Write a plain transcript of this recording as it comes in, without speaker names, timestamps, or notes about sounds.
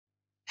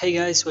Hey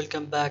guys,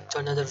 welcome back to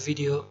another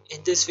video.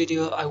 In this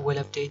video I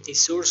will update the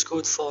source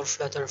code for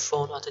Flutter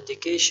phone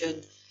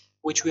authentication,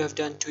 which we have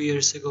done 2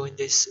 years ago in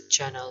this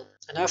channel.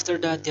 And after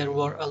that there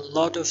were a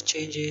lot of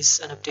changes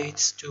and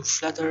updates to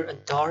Flutter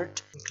and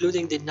Dart,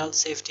 including the null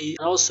safety,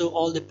 and also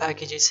all the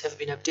packages have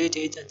been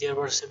updated and there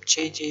were some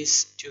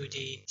changes to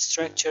the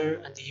structure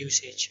and the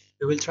usage.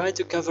 We will try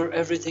to cover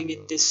everything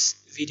in this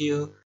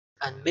video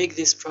and make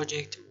this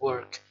project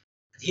work.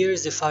 And here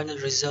is the final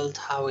result,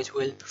 how it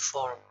will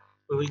perform.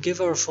 We will give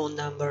our phone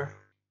number,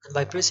 and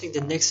by pressing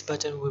the next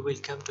button we will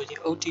come to the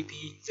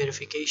OTP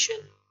verification,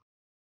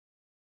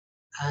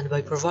 and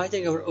by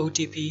providing our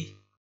OTP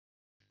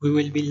we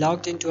will be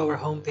logged into our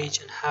home page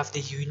and have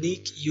the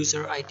unique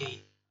user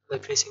ID. By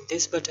pressing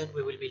this button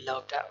we will be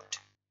logged out.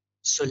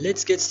 So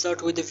let's get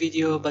started with the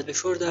video, but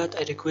before that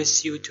I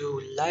request you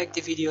to like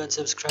the video and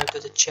subscribe to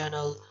the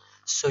channel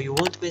so you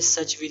won't miss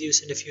such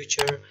videos in the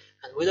future.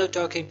 And without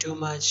talking too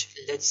much,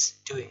 let's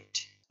do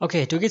it.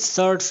 Okay, to get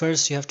started,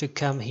 first you have to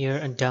come here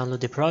and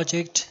download the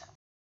project.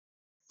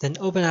 Then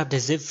open up the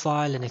zip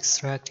file and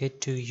extract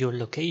it to your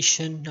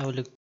location.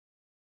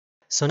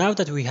 So now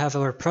that we have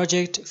our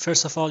project,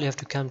 first of all you have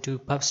to come to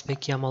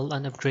pubspec YAML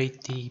and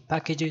upgrade the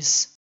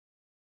packages.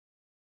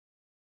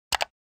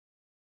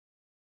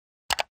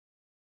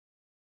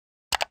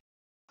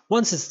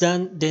 Once it's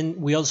done, then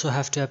we also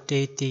have to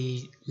update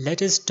the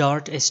latest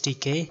Dart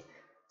SDK.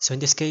 So in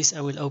this case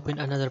I will open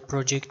another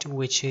project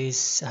which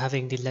is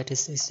having the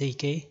latest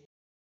SDK.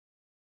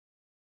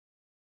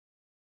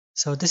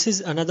 So this is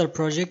another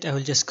project. I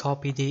will just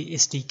copy the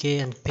SDK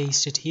and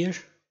paste it here.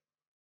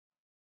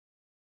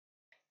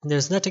 And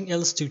there's nothing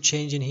else to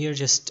change in here,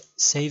 just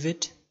save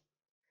it.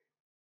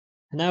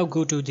 Now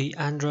go to the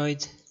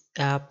Android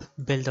app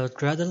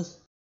build.gradle.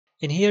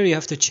 In here you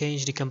have to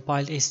change the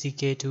compiled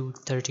SDK to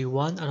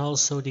 31 and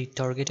also the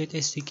targeted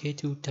SDK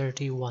to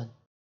 31.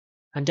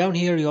 And down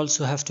here you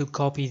also have to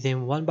copy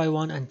them one by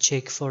one and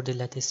check for the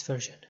latest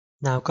version.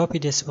 Now copy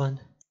this one,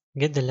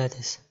 get the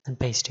latest and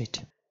paste it.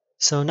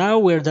 So now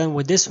we're done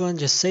with this one.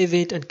 Just save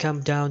it and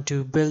come down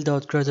to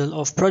build.gradle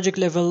of project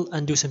level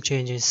and do some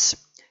changes.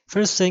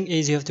 First thing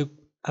is you have to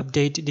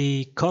update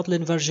the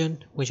Kotlin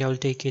version, which I will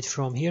take it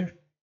from here.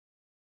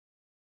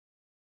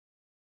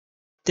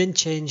 Then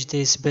change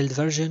this build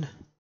version.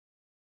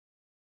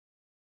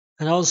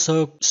 And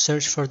also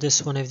search for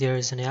this one if there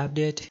is any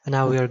update, and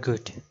now we are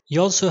good.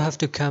 You also have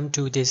to come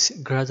to this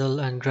Gradle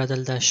and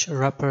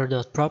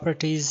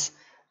Gradle-wrapper.properties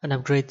and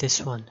upgrade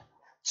this one.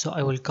 So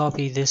I will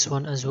copy this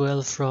one as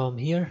well from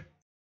here.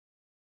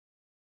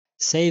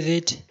 Save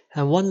it.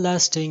 And one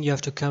last thing, you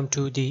have to come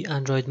to the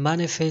Android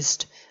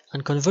manifest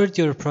and convert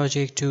your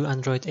project to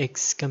Android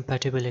X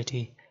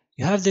compatibility.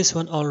 You have this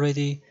one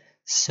already,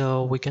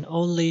 so we can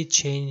only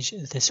change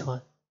this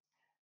one.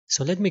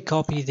 So let me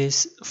copy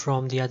this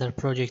from the other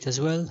project as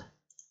well.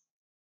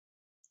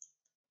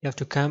 You have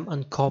to come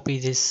and copy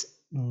this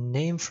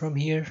name from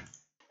here,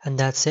 and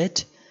that's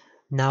it.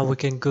 Now we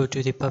can go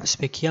to the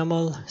pubspec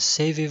YAML,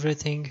 save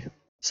everything.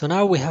 So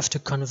now we have to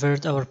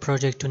convert our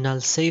project to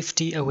null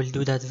safety. I will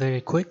do that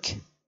very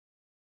quick.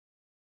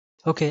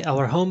 Okay,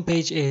 our home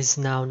page is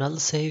now null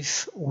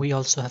safe. We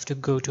also have to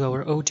go to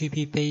our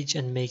OTP page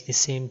and make the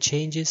same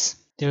changes.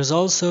 There's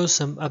also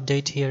some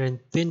update here in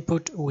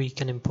pinput. We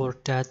can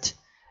import that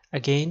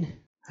again,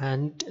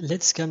 and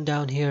let's come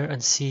down here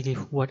and see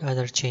what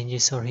other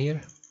changes are here.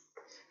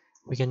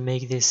 We can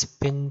make this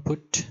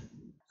pinput,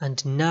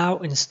 and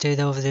now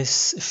instead of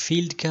this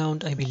field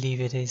count, I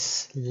believe it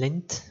is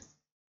length,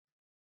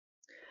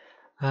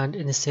 and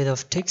instead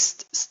of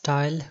text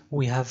style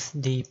we have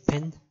the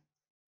pen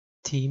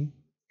theme.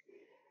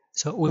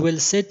 So we will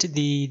set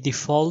the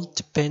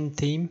default pen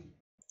theme,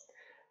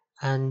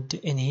 and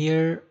in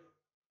here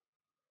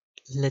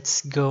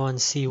let's go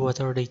and see what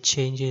are the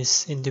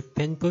changes in the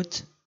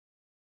pinput.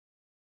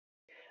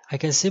 I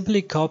can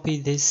simply copy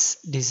this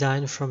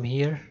design from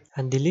here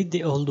and delete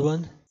the old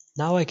one.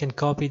 Now I can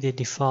copy the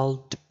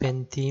default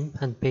pen theme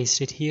and paste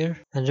it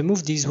here and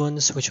remove these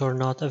ones which are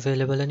not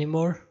available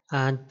anymore.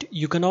 And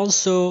you can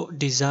also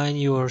design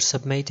your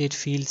submitted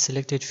field,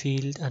 selected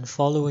field and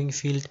following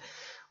field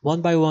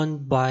one by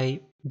one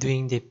by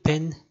doing the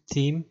pen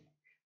theme.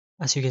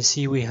 As you can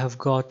see, we have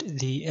got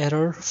the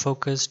error,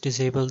 focus,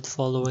 disabled,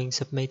 following,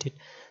 submitted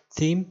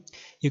theme.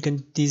 You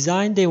can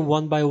design them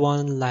one by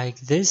one like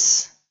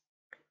this.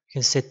 You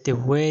can set the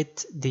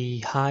width,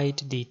 the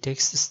height, the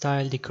text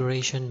style,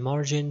 decoration,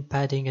 margin,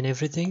 padding and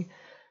everything.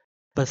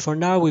 But for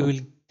now we will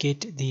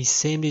get the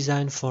same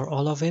design for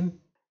all of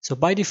them. So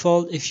by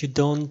default, if you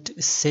don't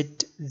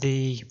set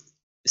the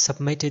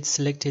submitted,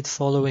 selected,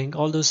 following,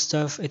 all those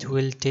stuff, it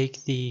will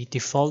take the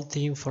default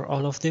theme for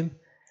all of them.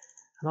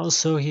 And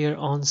also here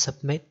on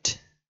submit,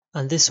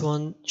 and this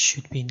one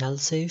should be null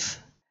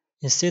safe.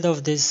 Instead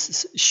of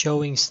this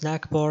showing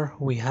snack bar,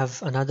 we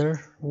have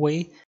another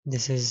way.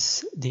 This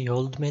is the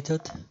old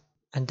method.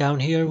 And down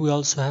here we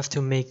also have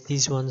to make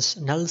these ones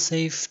null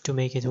safe to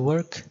make it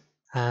work.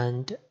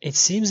 And it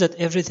seems that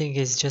everything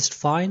is just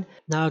fine.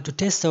 Now to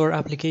test our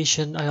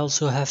application, I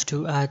also have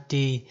to add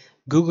the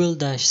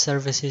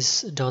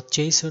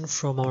google-services.json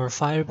from our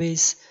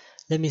Firebase.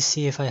 Let me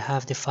see if I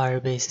have the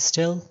Firebase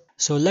still.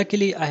 So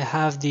luckily I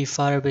have the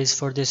Firebase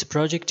for this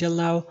project till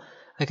now.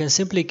 I can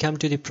simply come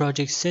to the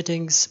project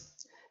settings,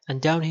 and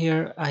down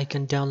here I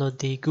can download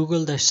the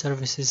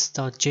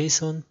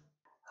google-services.json,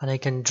 and I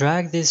can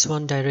drag this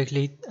one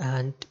directly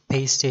and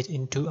paste it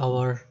into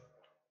our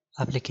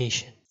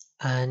application.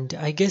 And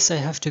I guess I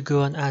have to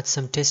go and add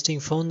some testing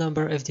phone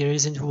number if there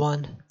isn't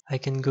one. I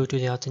can go to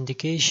the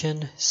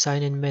authentication,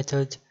 sign in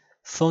method,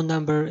 phone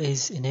number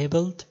is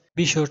enabled.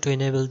 Be sure to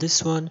enable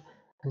this one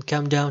and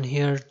come down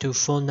here to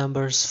phone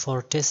numbers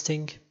for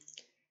testing.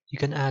 You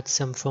can add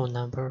some phone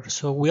number.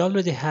 So we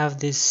already have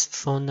this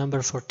phone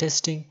number for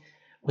testing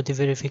with the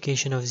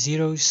verification of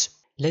zeros.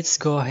 Let's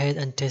go ahead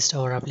and test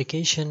our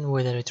application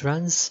whether it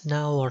runs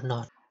now or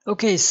not.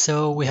 Okay,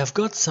 so we have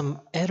got some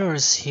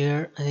errors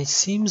here, and it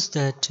seems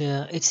that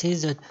it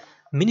says that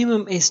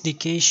minimum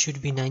SDK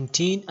should be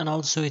 19, and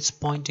also it's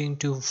pointing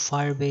to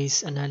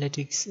Firebase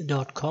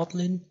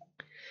analytics.kotlin.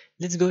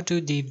 Let's go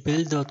to the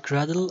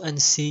build.gradle and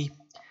see.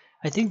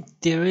 I think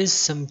there is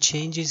some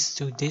changes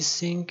to this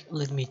thing.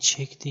 Let me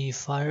check the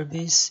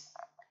Firebase.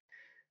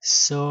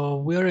 So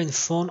we're in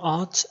phone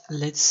auth.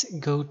 Let's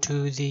go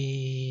to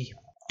the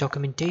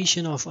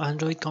documentation of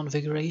Android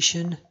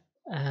configuration,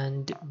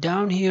 and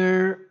down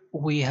here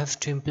we have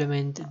to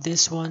implement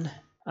this one.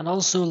 And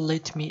also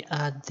let me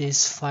add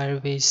this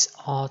Firebase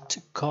auth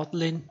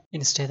Kotlin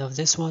instead of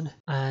this one,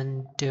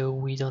 and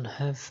we don't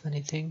have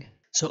anything.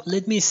 So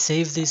let me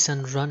save this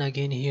and run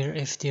again here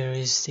if there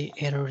is the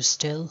error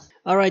still.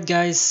 Alright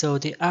guys, so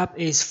the app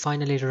is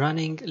finally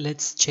running.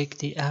 Let's check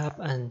the app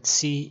and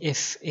see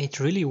if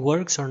it really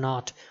works or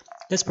not.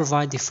 Let's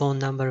provide the phone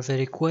number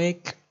very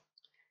quick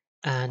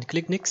and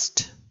click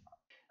next.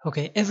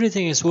 Okay,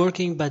 everything is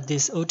working, but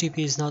this OTP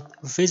is not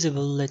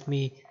visible. Let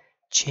me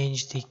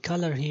change the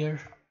color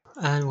here,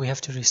 and we have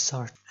to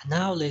restart.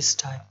 Now let's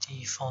type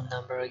the phone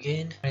number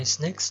again. Press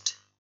next.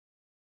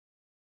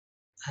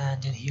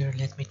 And in here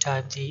let me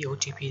type the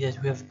OTP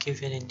that we have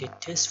given in the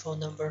test phone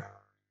number,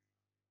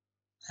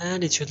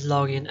 and it should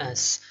log in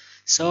as.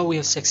 So we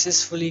have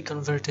successfully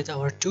converted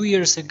our 2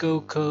 years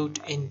ago code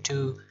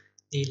into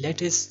the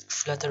latest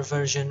Flutter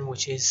version,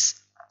 which is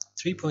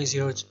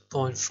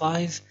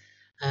 3.0.5,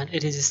 and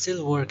it is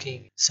still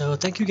working. So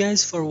thank you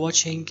guys for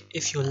watching.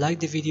 If you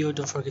liked the video,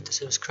 don't forget to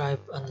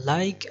subscribe and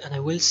like, and I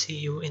will see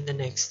you in the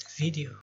next video.